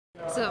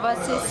So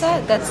what's this?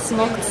 That's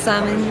smoked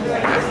salmon.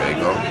 There you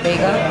go. There you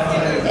go.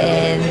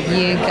 And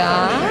you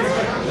got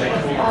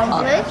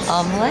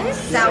omelet.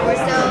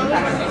 Sourdough.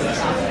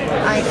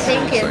 I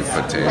think it's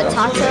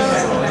potato,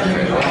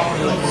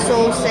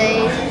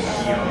 sausage,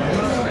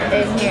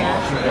 in here.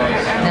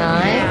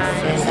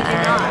 Nice.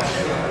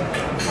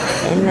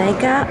 And I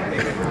got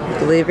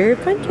blueberry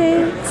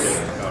pancakes.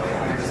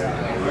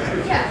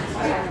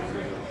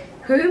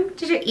 Whom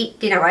did you eat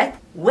dinner with?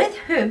 With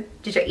whom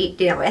did you eat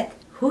dinner with?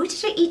 Who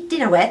did you eat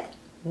dinner with?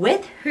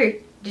 With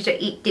who did you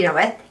eat dinner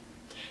with?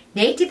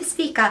 ネイティブス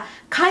ピーカー、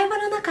会話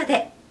の中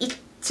で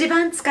一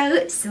番使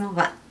う質問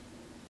は、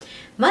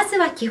まず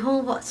は基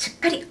本をしっ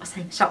かり押さ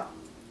えましょう。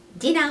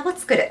ディナーを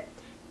作る。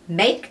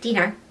make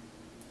dinner。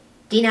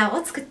ディナー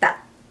を作った。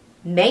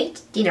made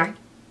dinner。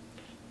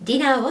ディ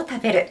ナーを食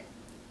べる。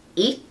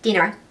eat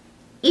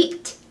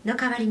dinner。eat の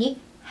代わりに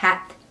have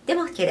で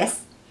も OK で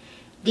す。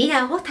ディ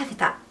ナーを食べ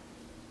た。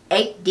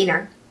ate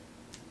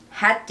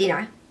dinner。had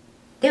dinner。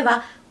で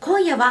は、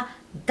今夜は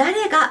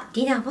誰が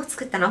ディナーを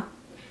作ったの？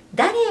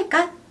誰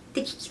がっ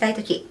て聞きたい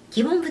とき、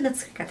疑問文の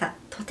作り方、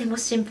とても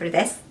シンプル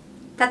です。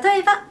例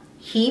えば、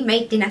He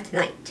made dinner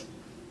tonight.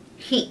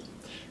 He。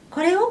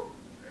これを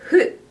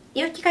Who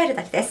に置き換える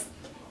だけです。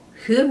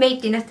Who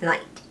made dinner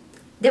tonight?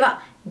 で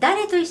は、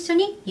誰と一緒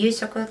に夕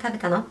食を食べ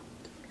たの？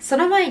そ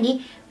の前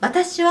に、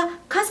私は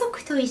家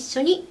族と一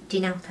緒にデ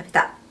ィナーを食べ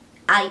た。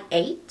I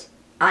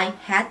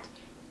had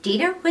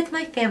dinner with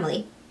my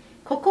family.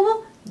 ここ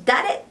を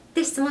誰っ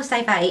て質問した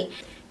い場合、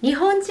日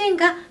本人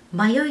が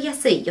迷いや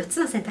すい4つ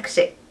の選択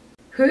肢。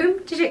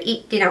Whom did you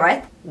eat dinner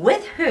with?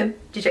 With whom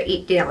did you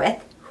eat dinner with?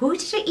 Who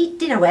did you eat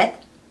dinner with?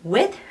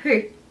 With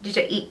who did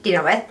you eat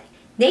dinner with?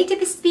 ネイティ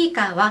ブスピー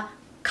カーは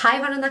会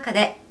話の中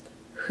で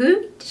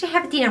Who did you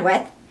have dinner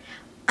with?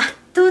 圧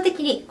倒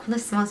的にこの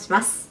質問をし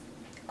ます。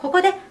こ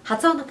こで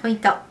発音のポイン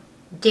ト。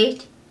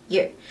Did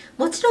you?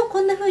 もちろんこ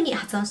んな風に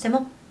発音して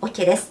も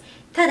OK です。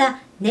ただ、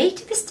ネイ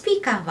ティブスピ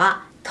ーカー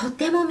はと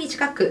ても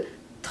短く、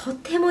と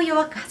ても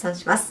弱く発音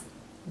します。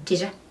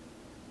Did you?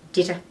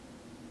 Did you?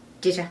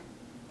 Did you?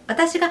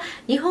 私が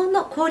日本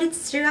の公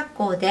立中学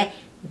校で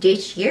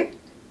Did you?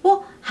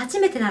 を初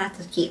めて習っ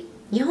た時、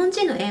日本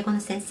人の英語の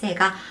先生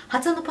が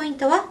発音のポイン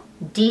トは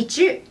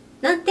Did you?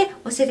 なんて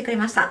教えてくれ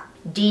ました。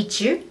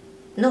Did you?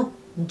 の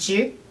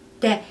ju っ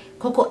て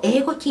ここ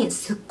英語筋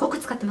すっごく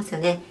使ってますよ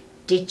ね。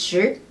Did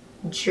you?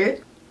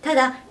 ju た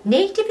だ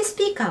ネイティブス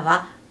ピーカー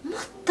はもっ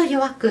と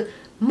弱く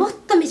もっ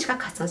と短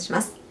く発音し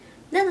ます。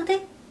なので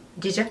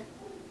Did you?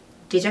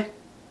 Did you?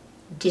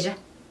 Did you?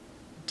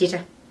 Did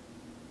you?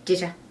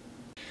 Did you?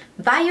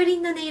 バイオリ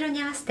ンの音色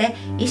に合わせて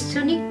一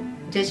緒に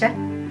Did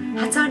you?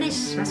 発音練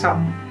習しましょう。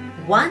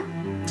1,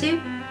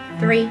 2,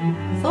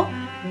 3, 4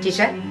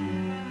 Did you?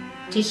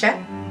 Did you?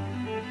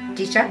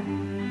 Did you?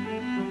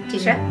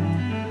 Did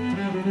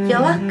you?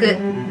 弱く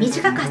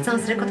短く発音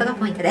することが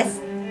ポイントで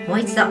す。もう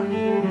一度 1,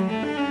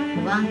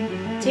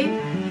 2,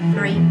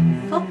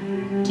 3, 4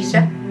 Did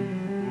you?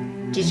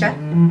 Did you?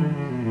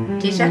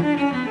 Did you?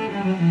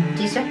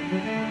 Did you?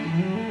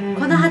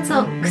 この発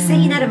音癖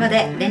になるま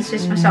で練習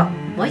しましょう。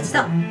もう一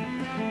度 1,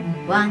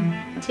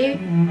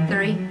 2,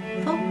 3,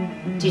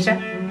 4 Did you?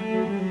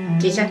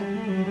 Did you?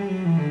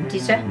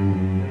 Did you?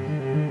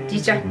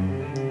 Did you?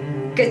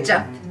 Good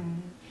job!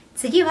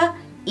 次は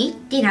Eat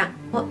dinner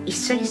を一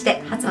緒にし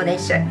て発音練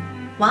習。1,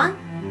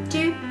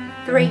 2,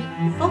 3,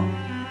 4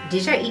 Did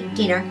you eat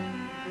dinner?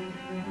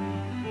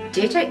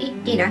 Did you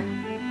eat dinner?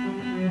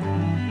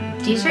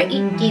 Did you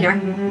eat dinner?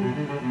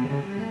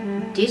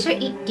 Did you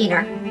eat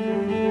dinner?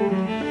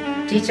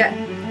 Did you?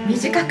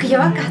 短く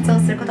弱く発音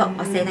することを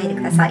忘れないで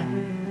ください。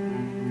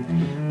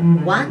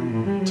1,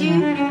 2,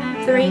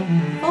 3,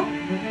 4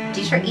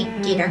 Did you eat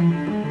dinner?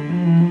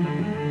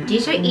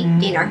 Did you eat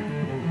dinner?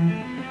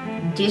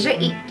 Did you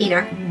eat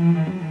dinner?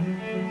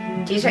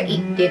 Did you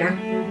eat dinner?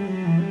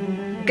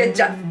 Good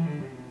job!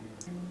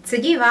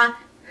 次は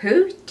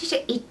Who did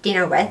you eat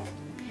dinner with?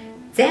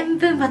 全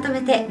部まと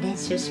めて練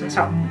習しまし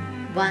ょう。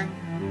1,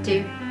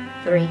 2,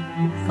 3,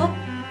 4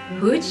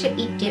 Who did you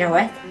eat dinner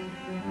with?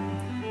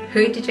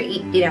 Who did you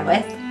eat dinner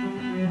with?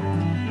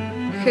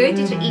 Who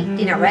did you eat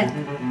dinner with?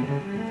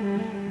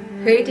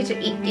 Who did you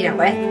eat dinner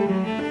with?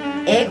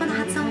 英語の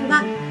発音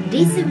は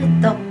リズ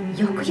ムと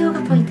抑揚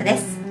がポイントで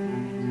す。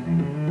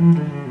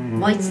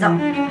もう一度 1,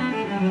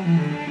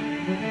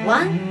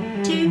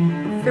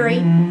 2,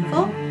 3,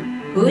 4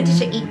 Who did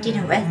you eat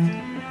dinner with?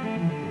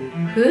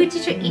 Who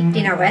did you eat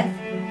dinner with?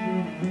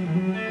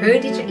 Who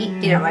did you eat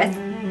dinner with?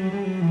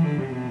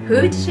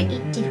 Who did you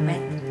eat dinner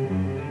with?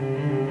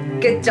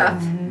 Good job!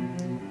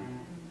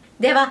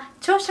 では、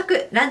朝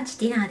食、ランチ、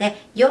ディナーで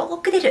よ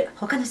く出る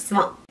他の質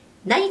問。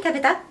何食べ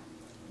た？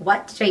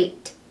 What did you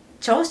eat?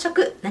 朝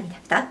食、何食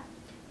べた？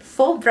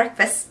 For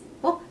breakfast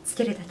をつ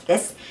けるだけで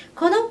す。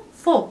この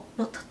for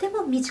もとて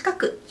も短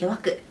く弱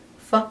く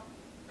for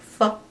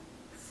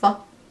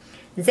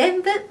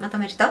全部まと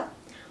めると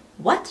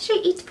What did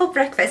you eat for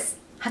breakfast?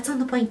 発音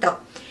のポイント。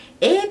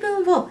英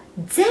文を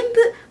全部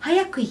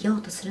早く言お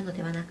うとするの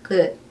ではな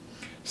く、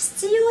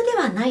必要で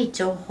はない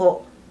情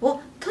報を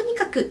とに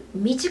かく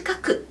短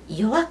く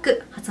弱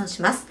く発音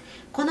します。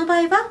この場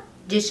合は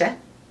Did you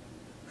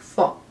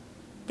for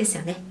です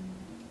よね。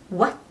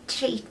What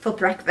did you eat for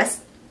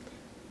breakfast?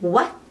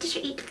 What did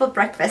you eat for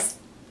breakfast?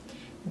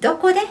 ど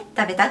こで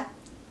食べた？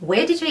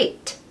 Where did you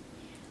eat?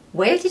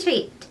 Where did you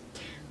eat?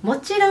 も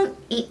ちろん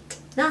eat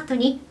の後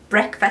に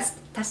breakfast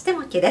足して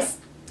も OK で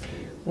す。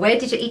Where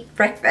did you eat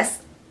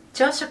breakfast?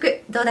 朝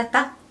食どうだっ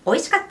た？美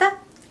味しかった？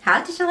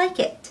 How did you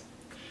like it?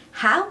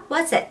 How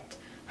was it?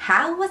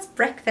 How was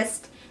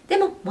breakfast? で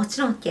もも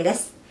ちろん OK で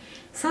す。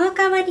その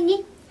代わり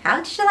に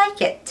How did you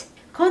like it?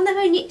 こんな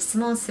風に質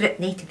問する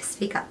ネイティブス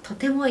ピーカーと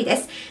ても多いで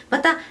す。ま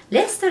た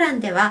レストラン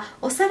では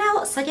お皿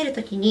を下げる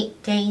ときに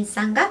店員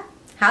さんが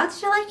How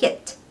did you like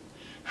it?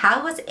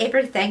 How was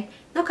everything?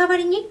 の代わ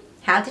りに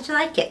How did you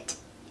like it?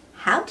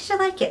 How did you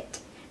like it?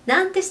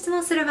 なんて質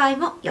問する場合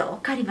もよ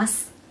くありま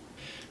す。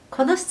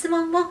この質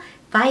問も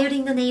バイオリ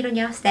ンの音色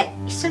に合わせて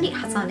一緒に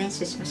発音練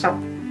習しましょう。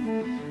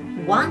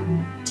1,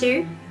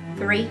 2,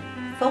 3,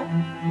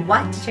 4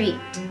 What did you eat?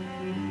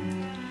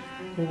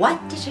 What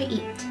did you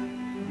eat?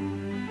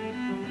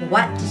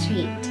 What did you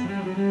eat?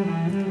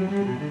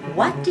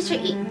 What did you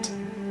eat?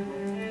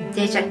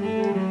 Did you?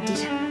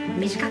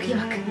 短く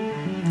弱く。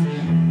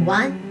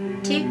1,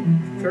 2,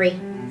 3,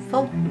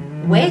 4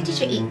 Where did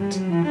you eat?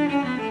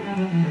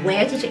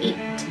 Where did you eat?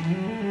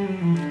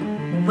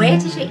 Where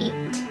did you eat?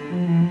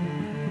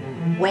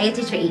 Where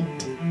did you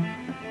eat?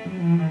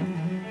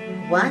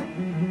 1,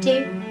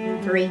 2,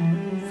 3,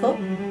 4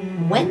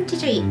 When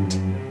did you eat?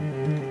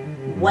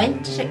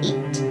 When did you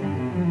eat?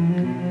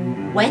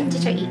 When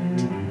did you eat?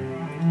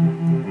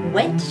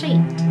 When did you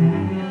eat?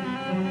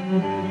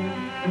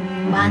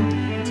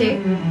 1,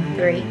 2,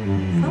 3,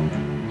 4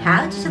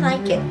 How did you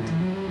like it?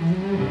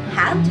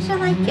 How did you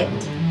like it?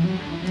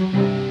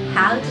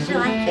 How did you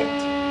like it?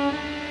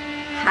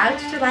 How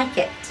did you like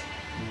it?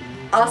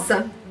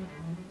 Awesome!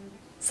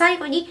 最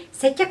後に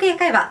接客英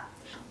会話。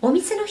お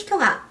店の人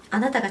があ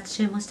なたが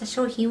注文した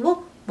商品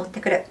を持って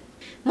くる。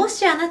も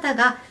しあなた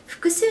が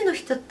複数の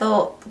人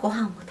とご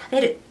飯を食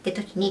べるって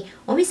時に、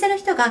お店の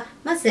人が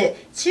まず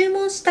注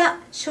文した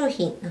商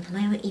品の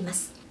名前を言いま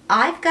す。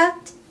I've got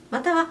ま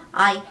たは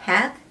I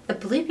have a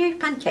blueberry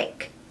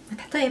pancake。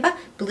例えば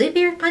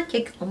blueberry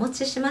pancake お持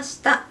ちしまし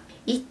た。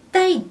一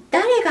体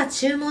誰が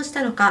注文し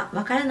たのか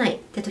わからないっ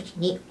て時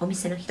に、お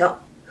店の人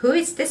Who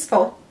is this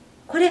for?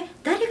 これ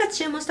誰が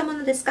注文したも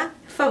のですか？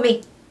 For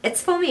me.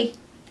 It's for me.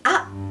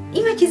 あ、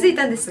今気づい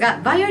たんですが、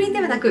バイオリン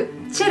ではなく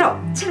チェロ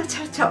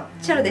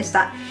でし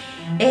た。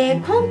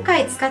今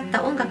回使っ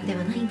た音楽で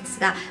はないんです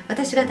が、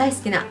私が大好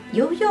きな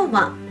ヨーヨー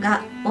マ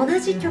が同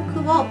じ曲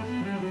を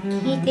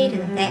聴いている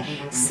ので、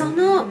そ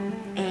の、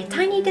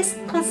Tiny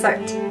Desk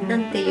Concert な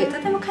んていうと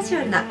てもカジュ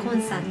アルなコ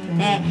ンサート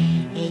で、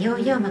ヨ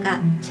ーヨーマが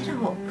チェ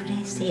ロをプレ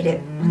イしている、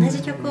同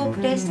じ曲を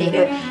プレイしてい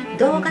る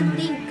動画の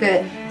リン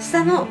ク、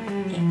下の、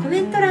コメ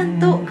ント欄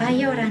と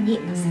概要欄に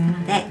載せた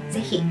ので、ぜ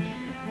ひ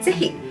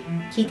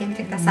聞いてみ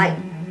てください。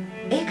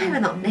英会話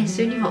の練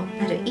習にも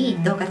なるい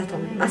い動画だと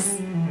思います。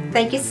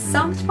Thank you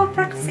so much for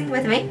practicing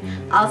with me.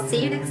 I'll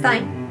see you next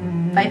time.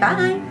 Bye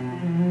bye.